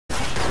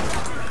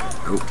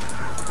Oh.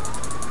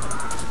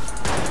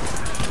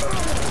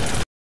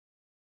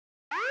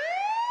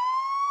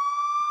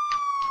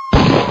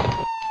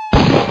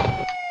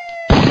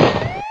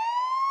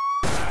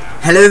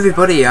 Hello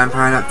everybody, I'm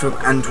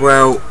Pyrolaptop, and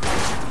well,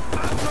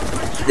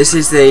 this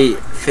is the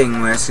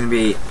thing where it's going to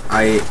be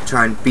I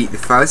try and beat the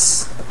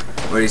Fuzz,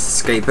 or at least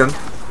escape him.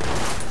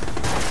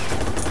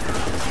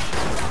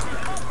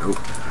 Oh.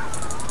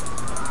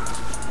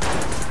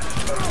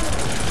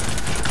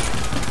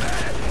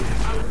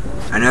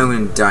 I know I'm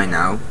going to die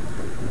now.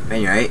 But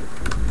anyway,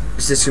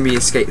 it's just going to be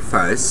escape the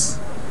Fuzz.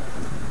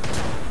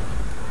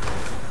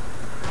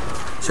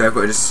 So I've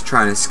got to just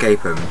try and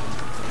escape him.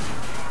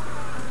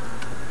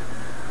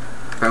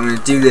 But I'm going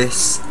to do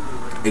this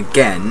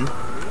again,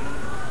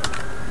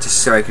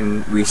 just so I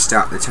can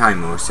restart the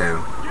timer or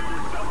so.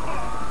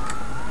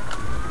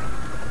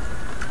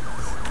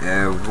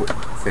 What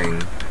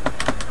thing?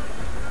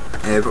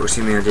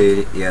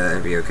 Proximity ID, yeah,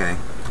 that'd be okay.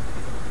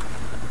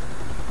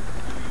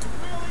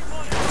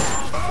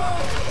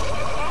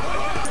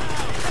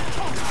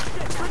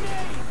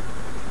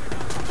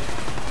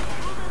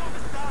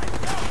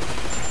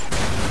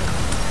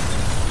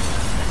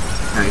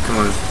 Alright, come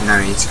on, now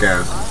we need to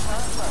go.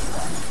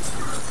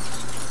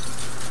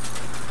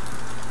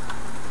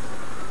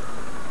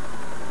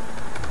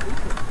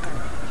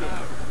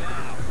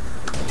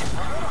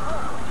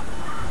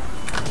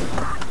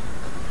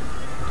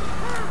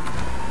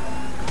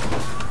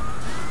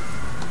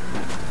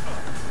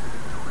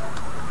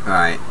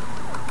 Alright,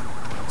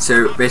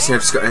 so basically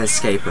I've just got to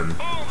escape him.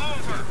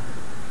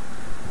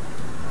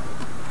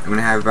 I'm going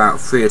to have about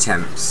 3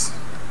 attempts.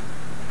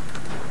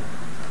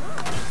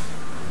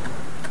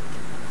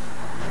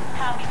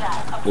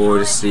 Or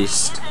at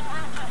least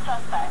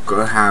got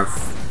to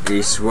have at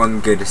least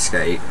one good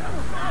escape.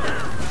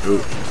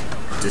 Oh,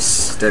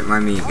 just don't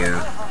mind me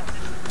go.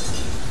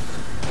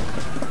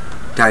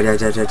 Die, die,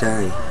 die, die,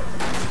 die.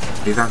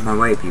 Move out of my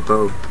way,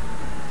 people.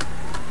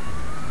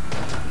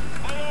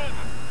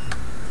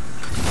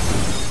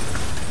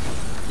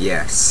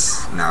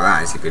 Yes, now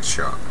that is a good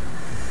shot.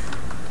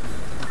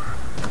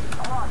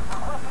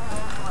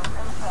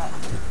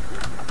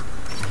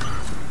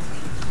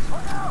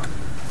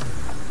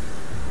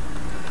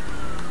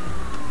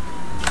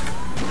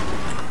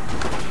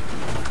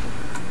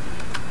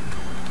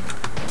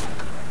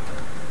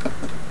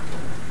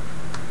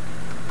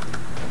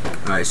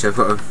 Right, so I've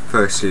got to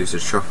first use a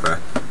chopper.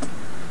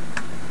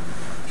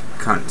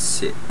 Can't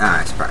see it.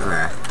 Ah, it's back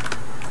there.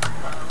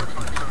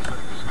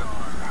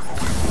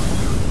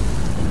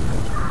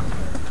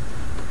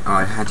 Oh,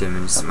 I had him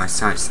in my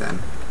sights then.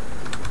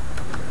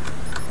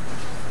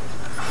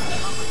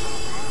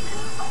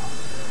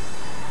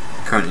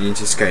 Currently need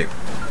to escape.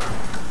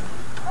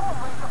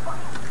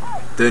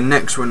 The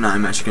next one that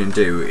I'm actually going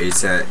to do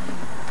is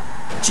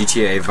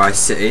GTA Vice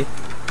City.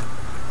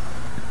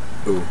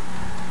 Ooh.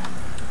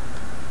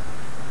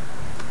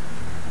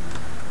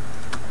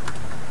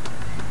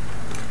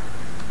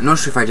 I'm not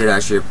sure if I did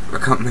actually, I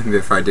can't remember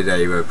if I did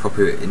a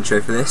proper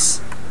intro for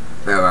this.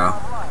 But oh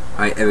well.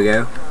 Right, here we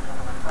go.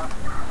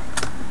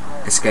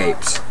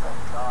 Escaped.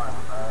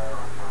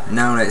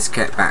 Now let's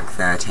get back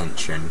their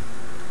attention.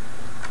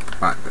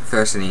 Right, but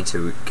first I need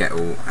to get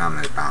all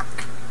ammo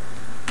back.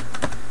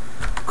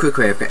 Quick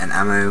way of getting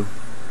ammo.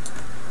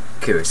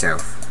 Kill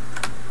yourself.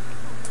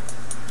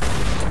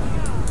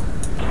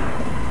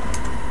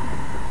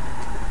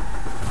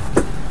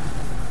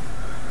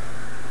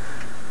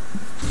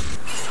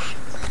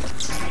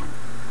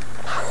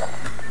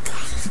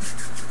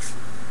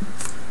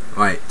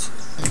 Right.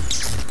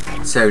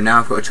 So now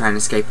I've got to try and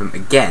escape them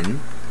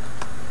again.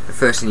 But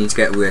first I need to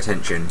get all their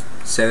attention.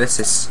 So let's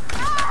just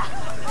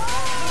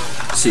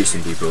shoot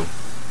some people.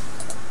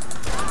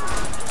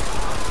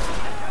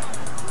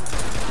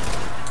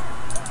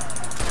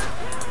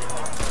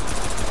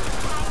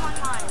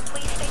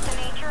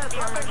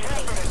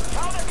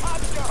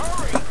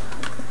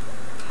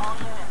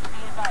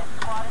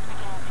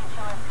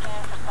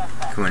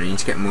 Come on, I need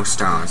to get more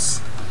stars.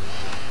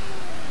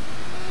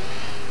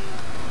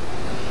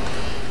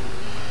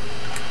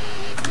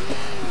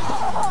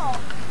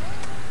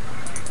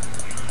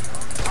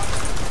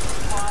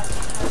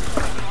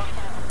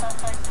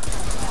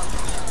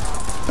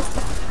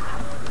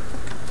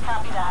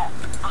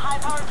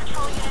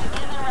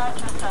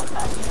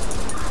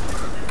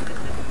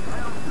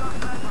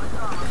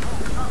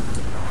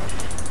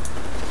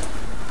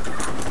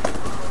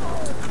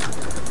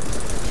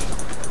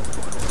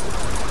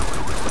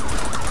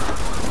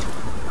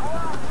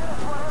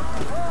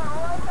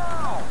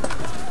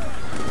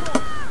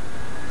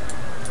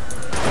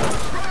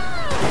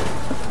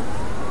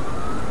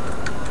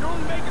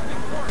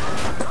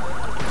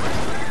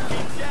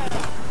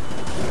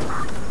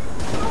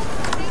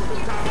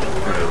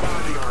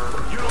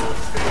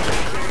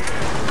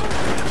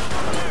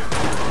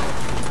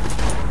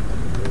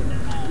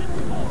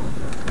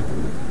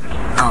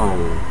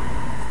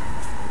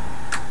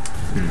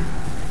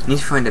 Need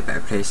to find a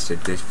better place to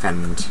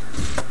defend.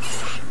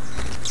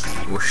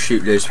 Or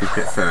shoot those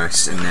people at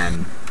first, and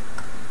then...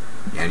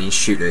 yeah, I need to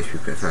shoot those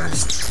people at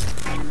first.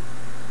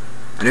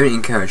 I don't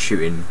encourage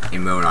shooting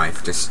in real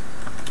life, just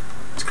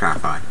to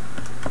clarify.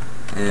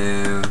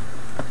 Yeah,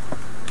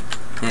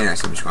 that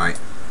seems right.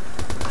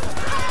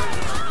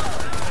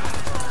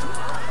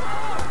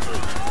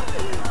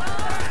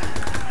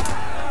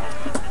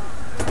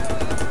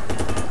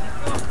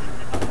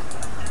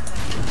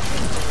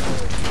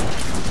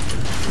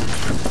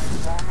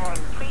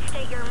 Please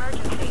state your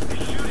emergency.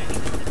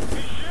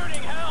 He's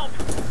shooting, help!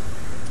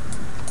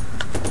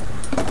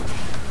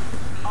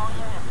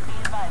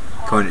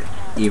 Come on,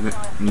 even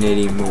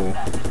nearly more.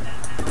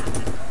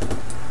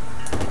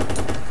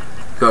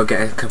 Gotta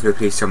get a couple of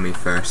police on me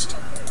first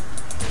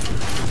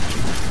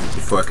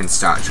before I can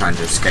start trying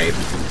to escape.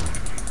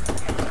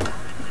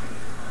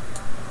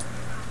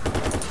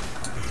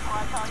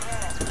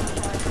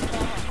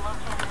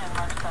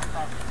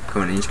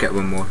 Come on, I need to get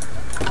one more.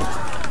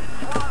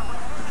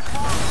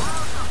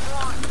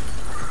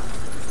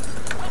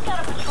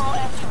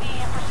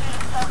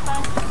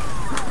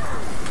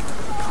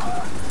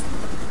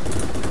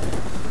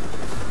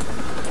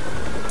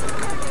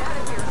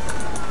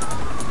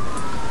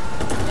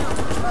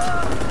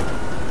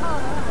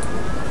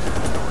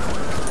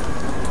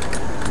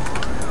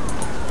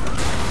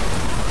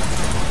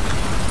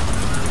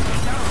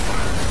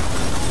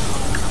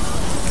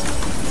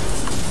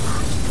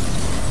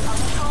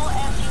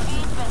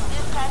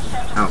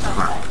 Oh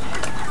crap.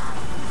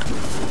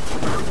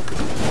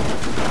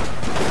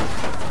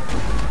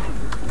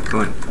 Come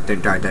on,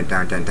 don't die, don't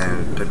die, don't die,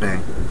 don't die.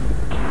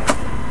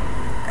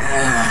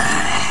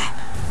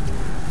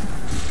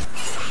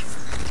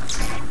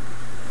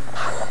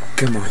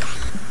 Come on.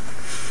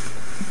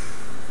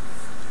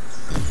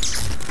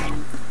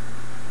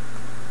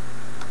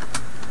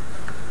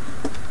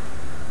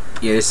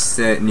 Yeah, this is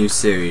a new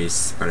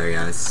series, by the way,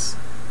 guys.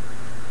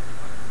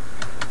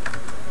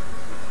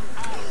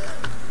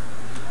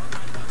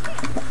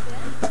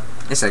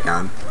 Yes, I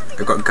can.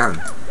 I've got a gun.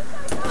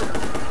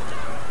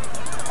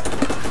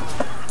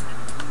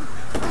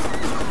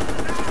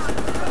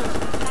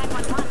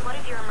 What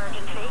is your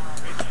emergency?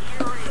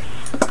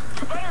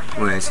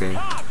 Where is he?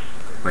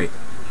 Wait.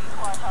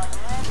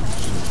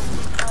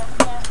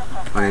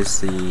 Where's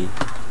the...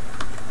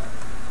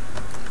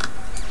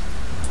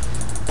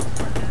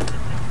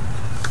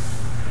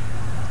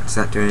 Does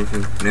that do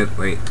anything? Nope,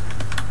 wait.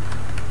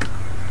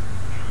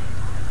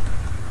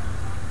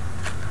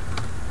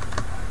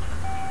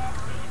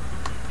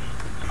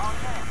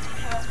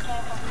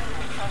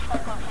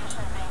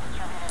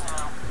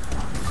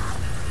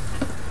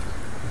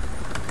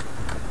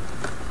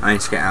 I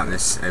need to get out of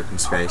this open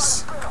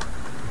space.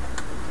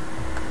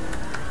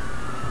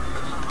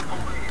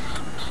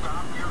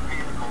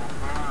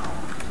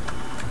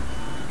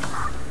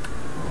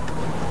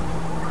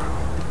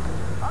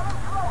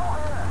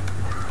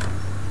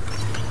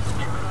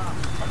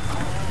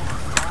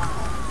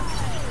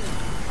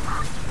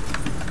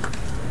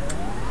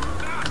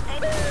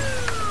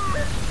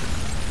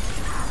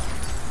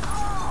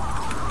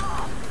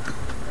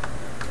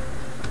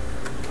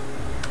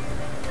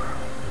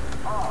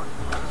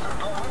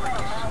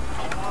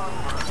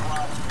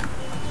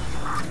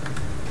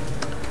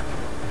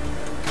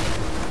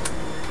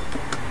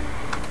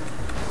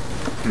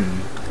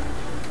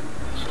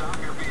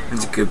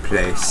 It's a good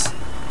place.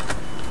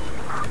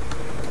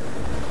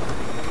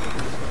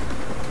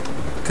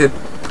 Could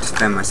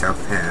spend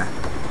myself here.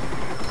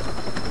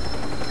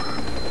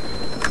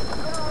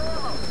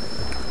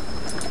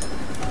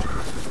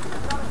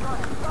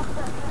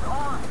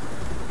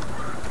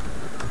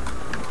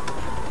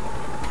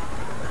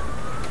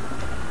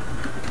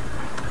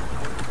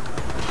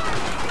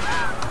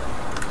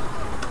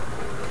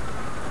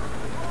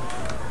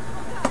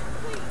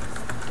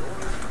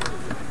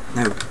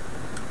 No.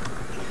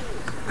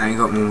 I ain't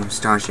got more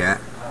stars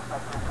yet.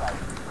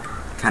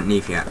 Can't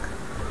leave yet.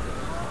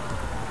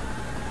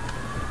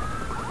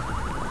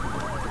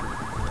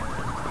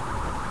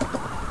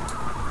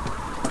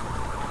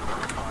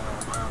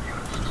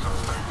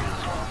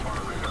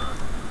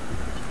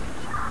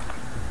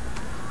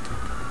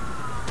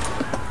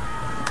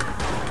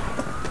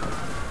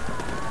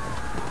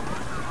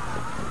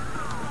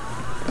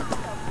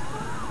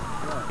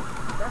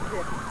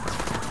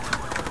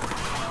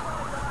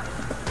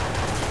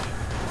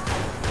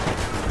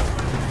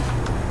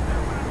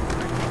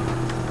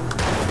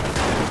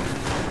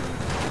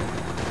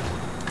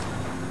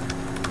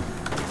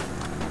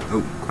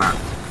 Oh crap.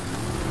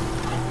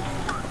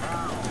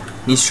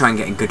 Need to try and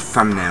get a good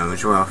thumbnail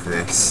as well for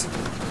this.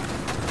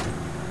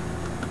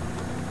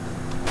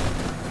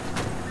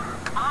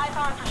 Eyes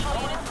on patrol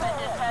units been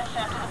dispatched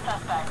after the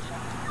suspect.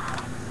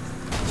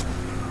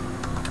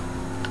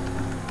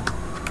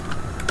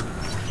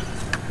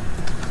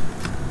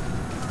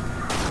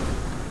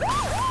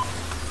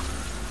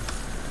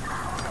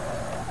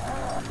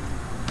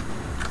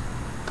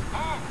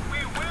 We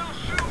will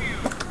shoot you.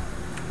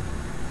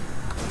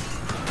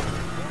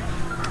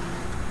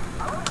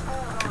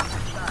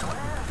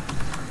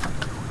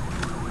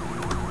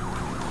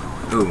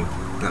 Ooh,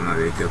 that might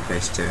be a good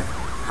place to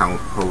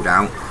hold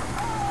out.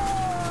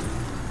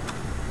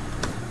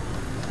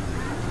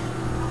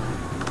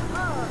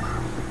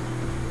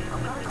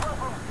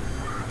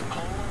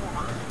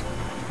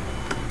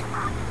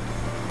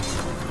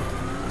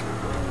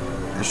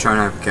 try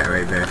and have a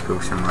getaway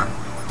vehicle somewhere.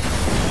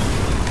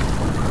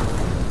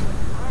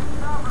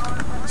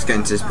 Let's get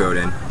into this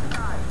building.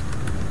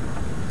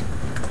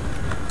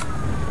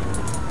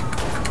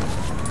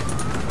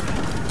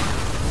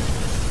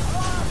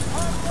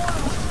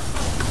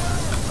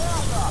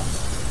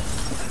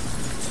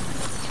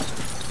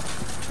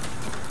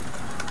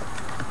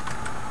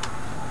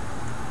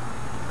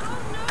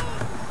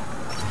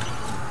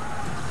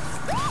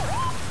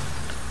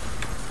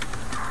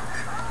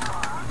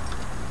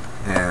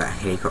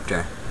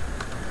 Helicopter.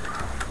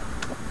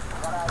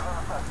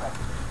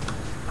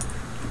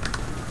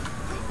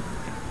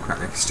 Crap,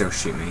 they can still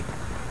shoot me.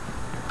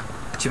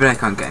 Too bad I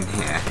can't get in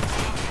here.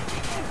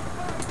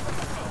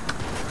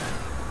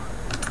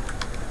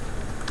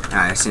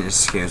 Ah, this isn't as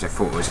secure as I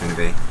thought it was going to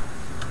be.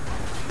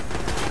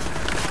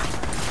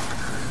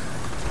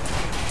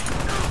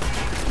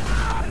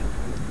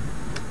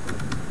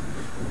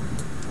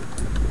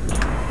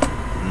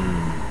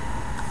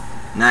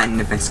 Not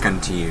the best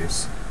gun to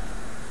use.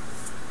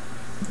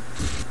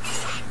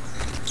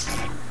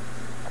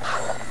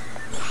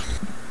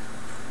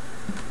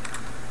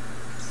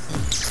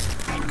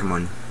 Come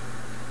on.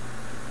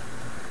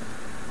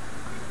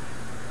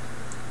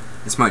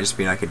 This might just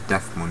be like a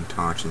death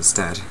montage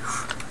instead.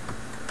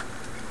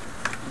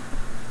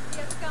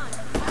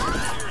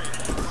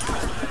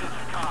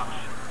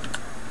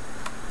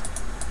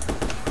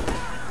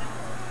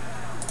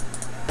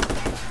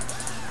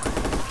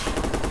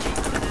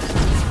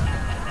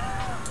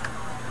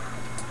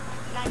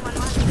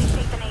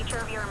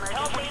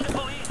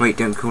 Wait,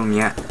 don't call him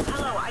yet.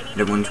 I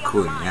don't want to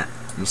call him yet.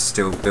 You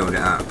still build it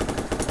up.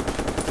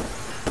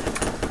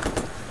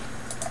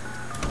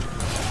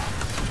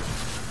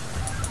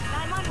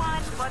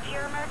 What's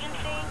your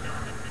emergency?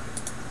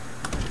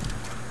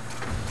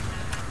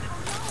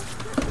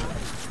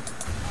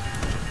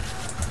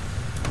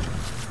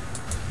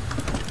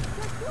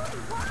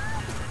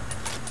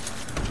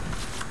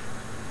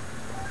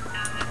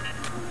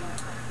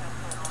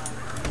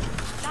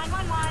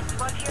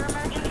 What's your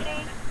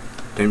emergency?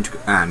 Don't.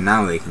 Ah,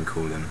 now they can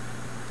call them.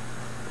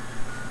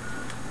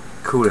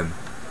 Call them.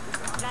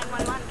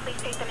 911, please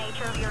state the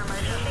nature of your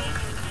emergency.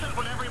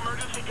 Whatever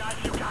emergency, guys,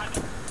 you got.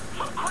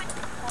 Quick!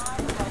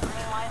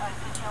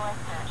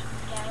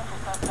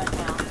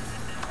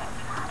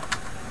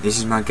 This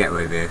is my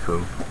getaway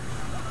vehicle.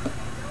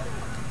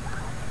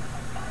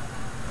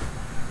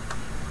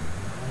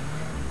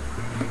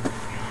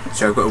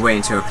 So I've got to wait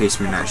until a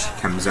policeman actually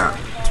comes up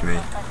to me.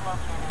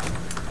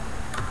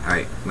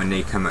 Alright, when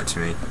they come up to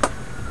me.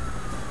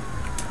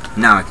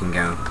 Now I can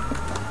go.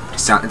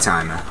 Start the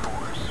timer.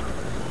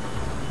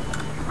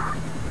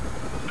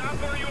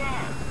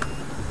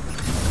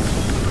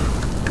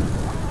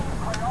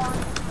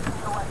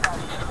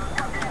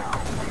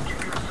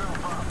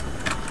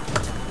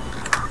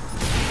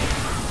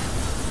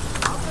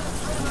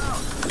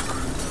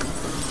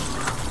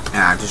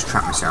 Yeah, I just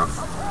trapped myself.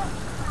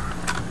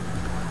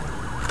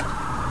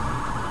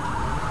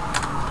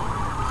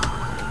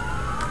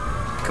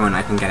 Come on,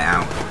 I can get it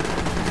out.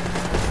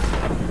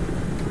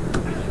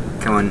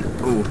 Come on.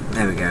 Ooh,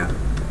 there we go.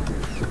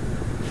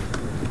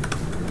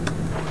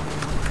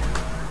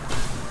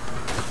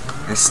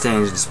 Let's stay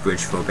under this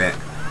bridge for a bit.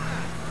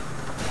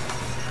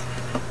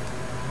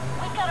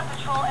 We've got a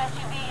patrol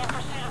SUV in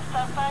pursuit of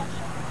suspect.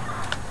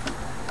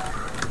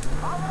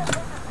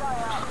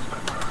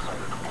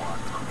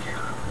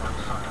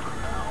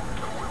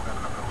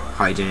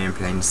 Hiding in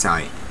plain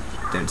sight.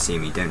 Don't see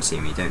me, don't see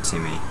me, don't see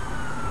me.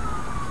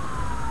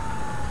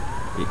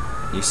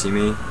 You see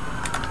me?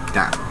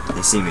 That,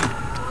 they see me.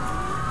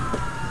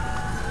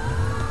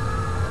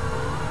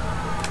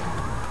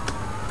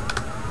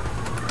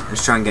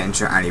 Let's try and get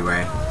into an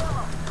alleyway.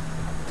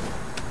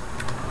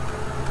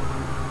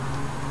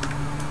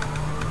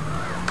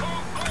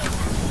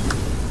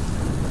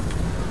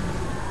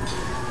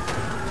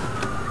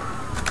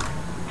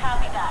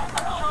 Copy that. A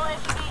patrol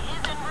SUV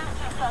is en route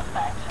to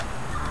suspect.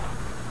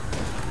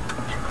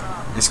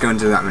 Let's go and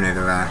do that one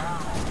over there.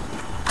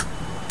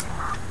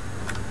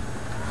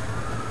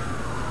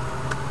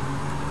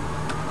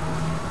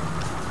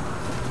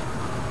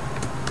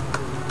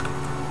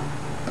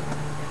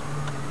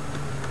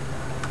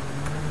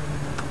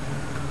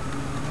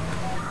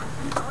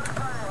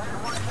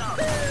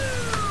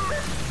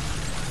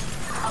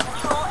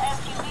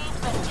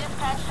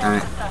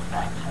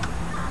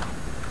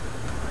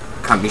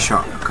 Can't be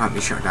shot. Can't be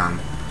shot down.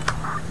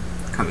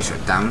 Can't be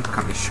shot down.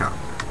 Can't be shot.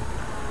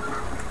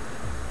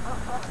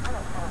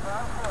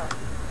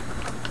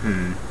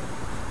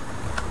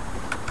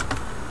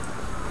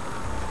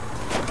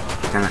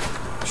 Damn it.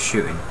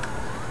 Shooting.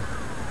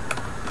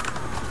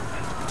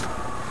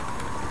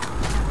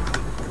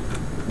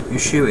 You're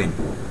shooting.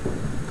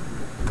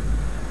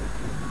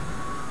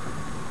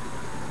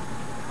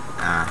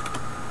 Ah.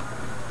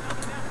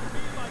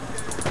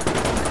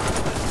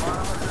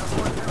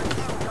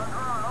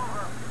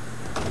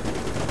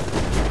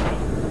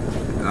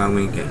 I'm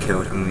gonna get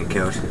killed. I'm gonna get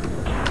killed.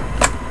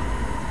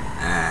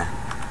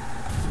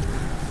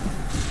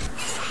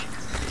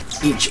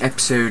 Each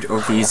episode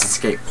of these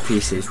escape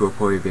pieces will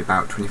probably be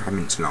about 25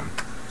 minutes long.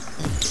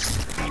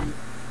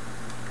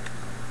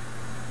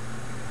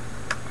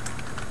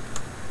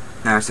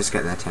 Now let's just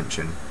get their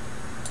attention.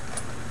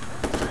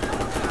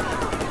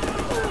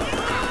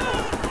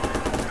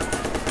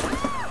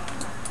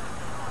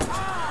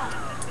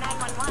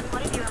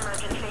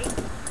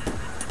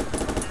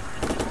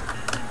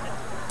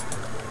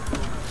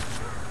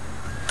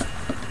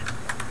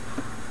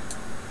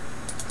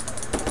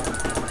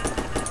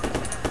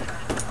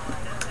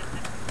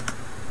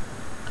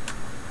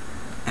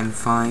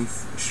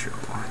 M5, sure.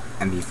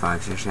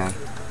 MB5 should I say.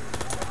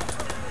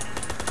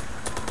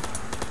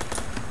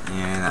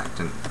 Yeah, that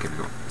doesn't give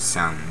a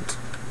sound.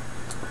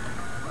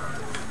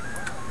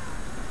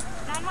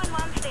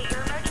 911, state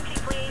your emergency,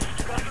 please.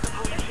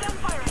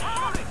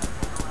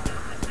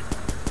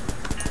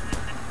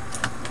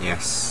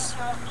 Yes.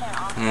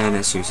 Yeah,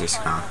 let's use this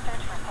car.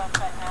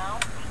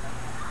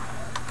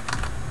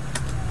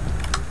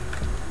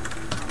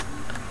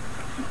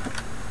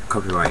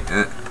 Copyright.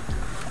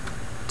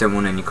 Don't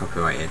want any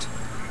copyrighted.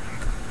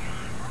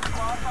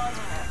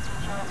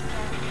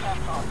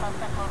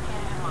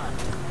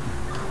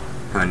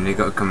 Oh, and they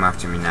got to come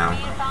after me now.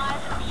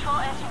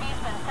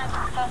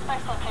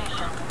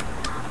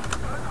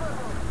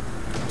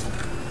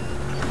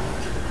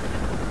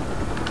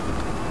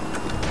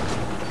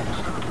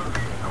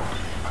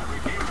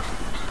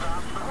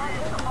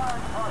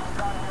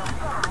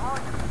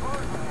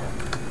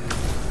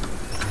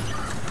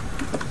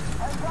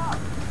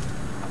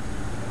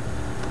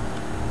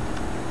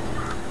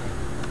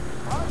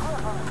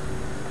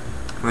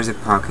 Where's the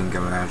parking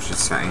garage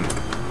just saying?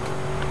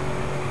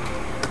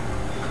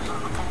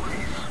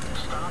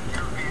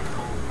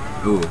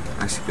 Ooh,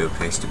 that's a good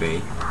place to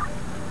be.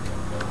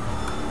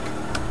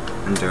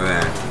 Under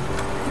there.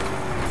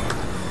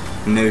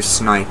 No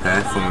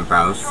sniper from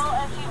above.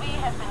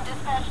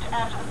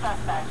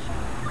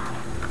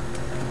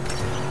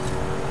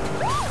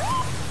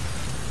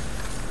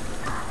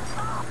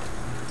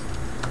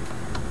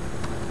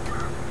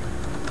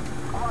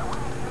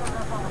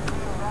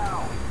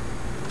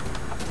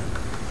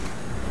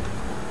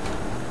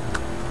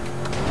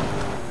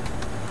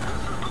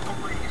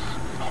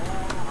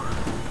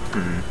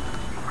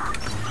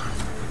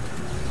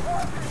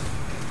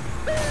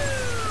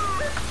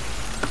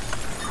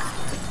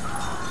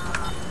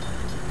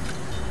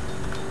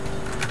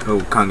 Oh,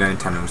 can't go in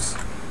tunnels.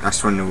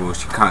 That's one of the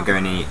rules. You can't go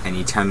in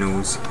any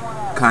tunnels.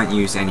 Can't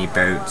use any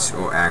boats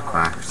or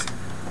aircraft.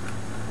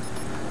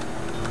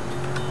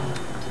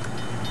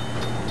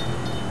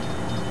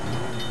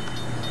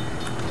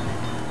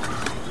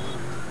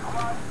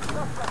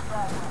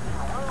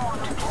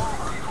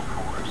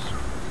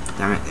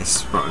 Damn it, they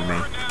spotted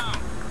me.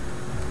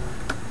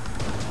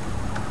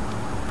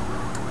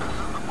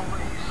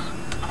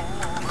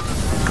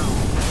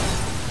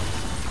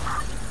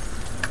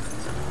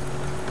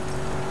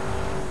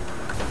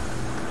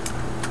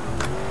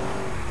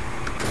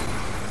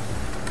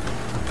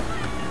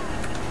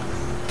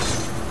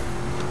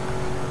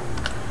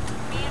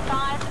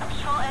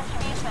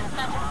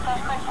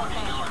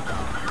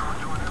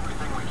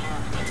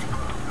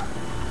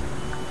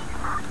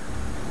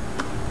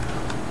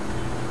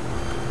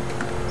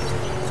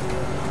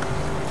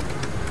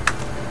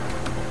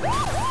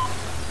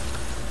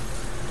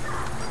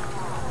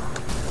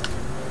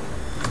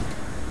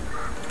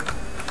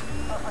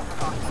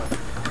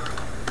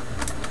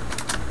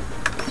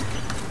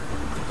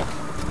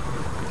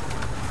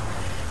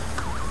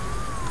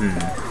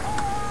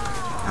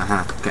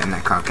 Get in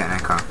that car, get in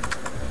that car.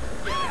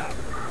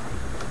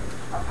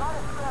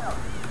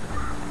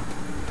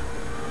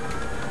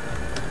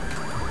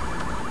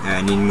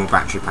 I need more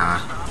battery power.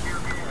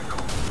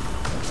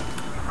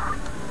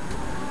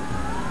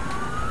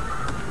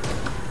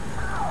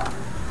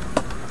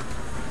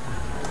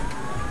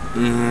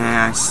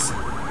 Yeah,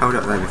 I held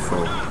up there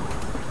before.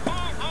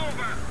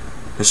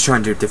 Let's try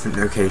and do a different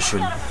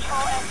location.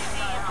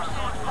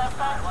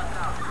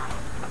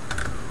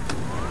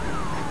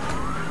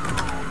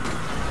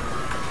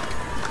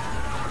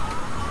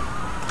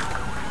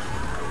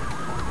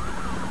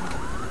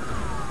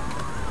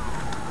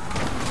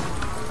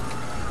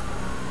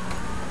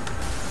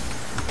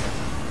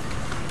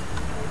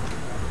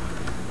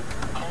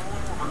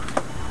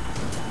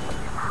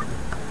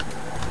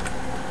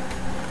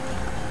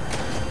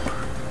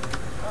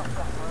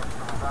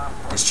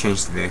 Let's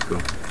change the vehicle.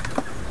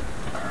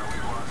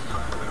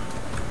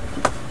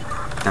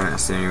 Damn it,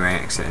 that's the only way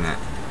of exiting it.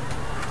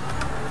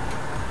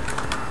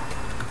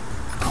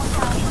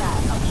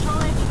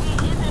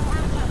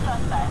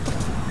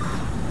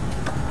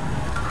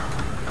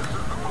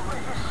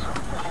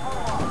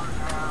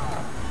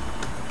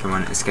 Come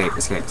on, escape,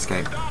 escape,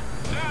 escape.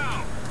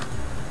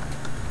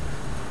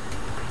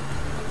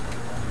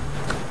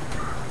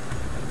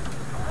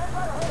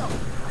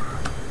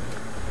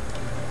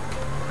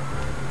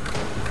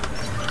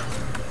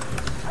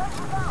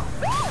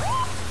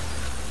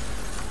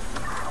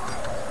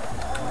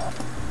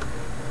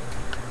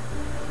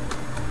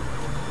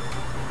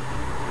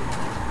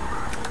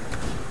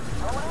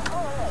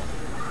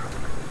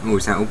 Oh,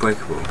 is that all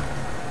breakable?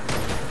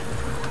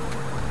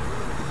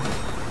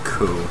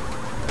 Cool.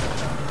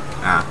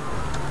 Ah.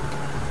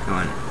 Come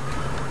on.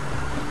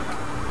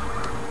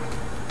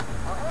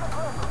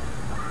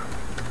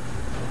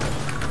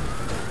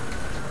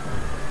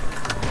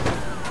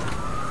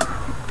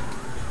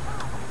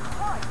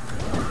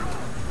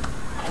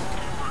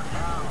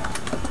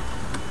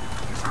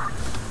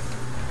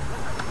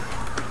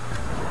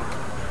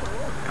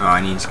 Oh,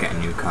 I need to get a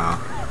new car.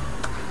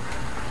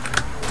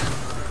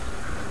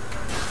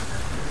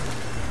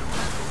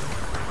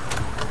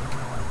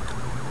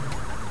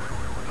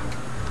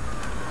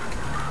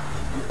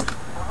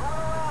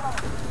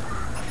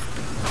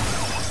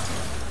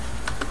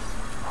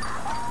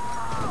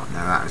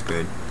 Now that was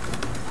good.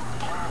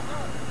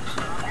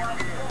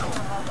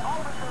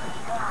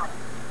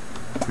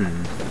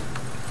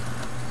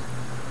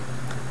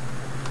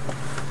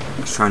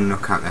 Let's try and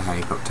knock out the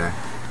helicopter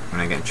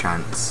when I get a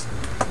chance.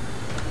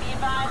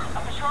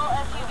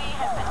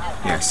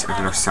 Yes,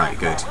 I've lost sight,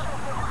 good.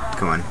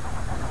 Come on.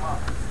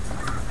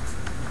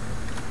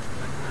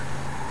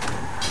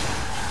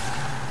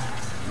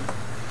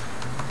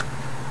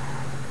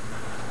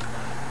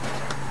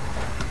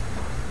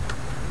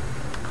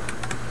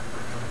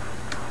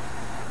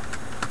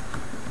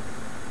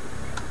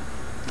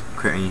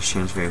 Create and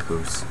exchange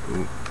vehicles.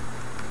 Ooh.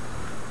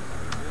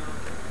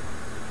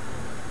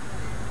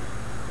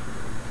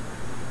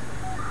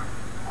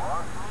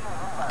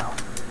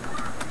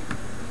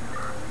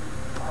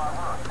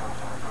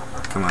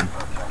 Come on.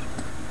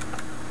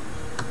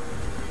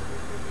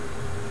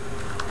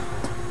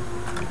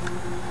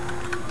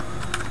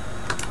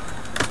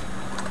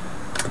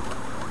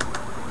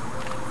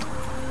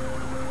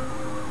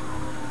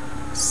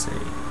 Let's see.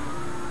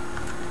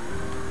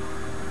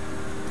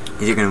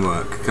 Is it gonna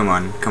work? Come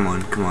on, come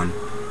on, come on.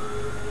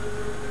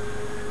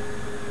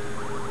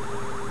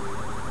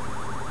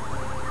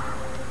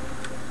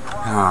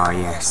 Ah,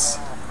 yes.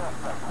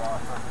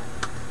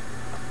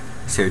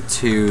 So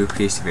 2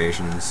 police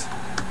divisions.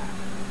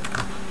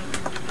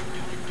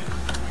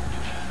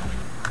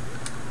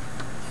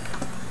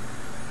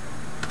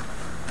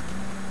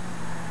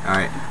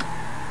 Alright,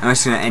 I'm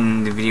just going to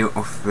end the video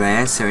off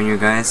there. So anyway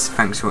guys,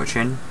 thanks for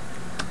watching.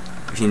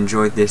 If you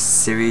enjoyed this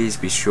series,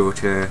 be sure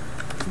to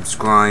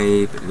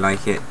subscribe,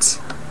 like it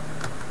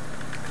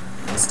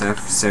and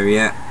stuff. So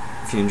yeah,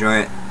 if you enjoy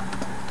it,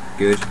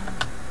 good.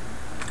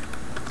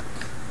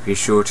 Be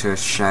sure to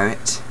share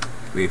it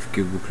with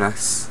Google+.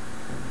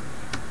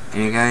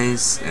 Anyway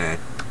guys,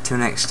 till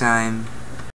next time.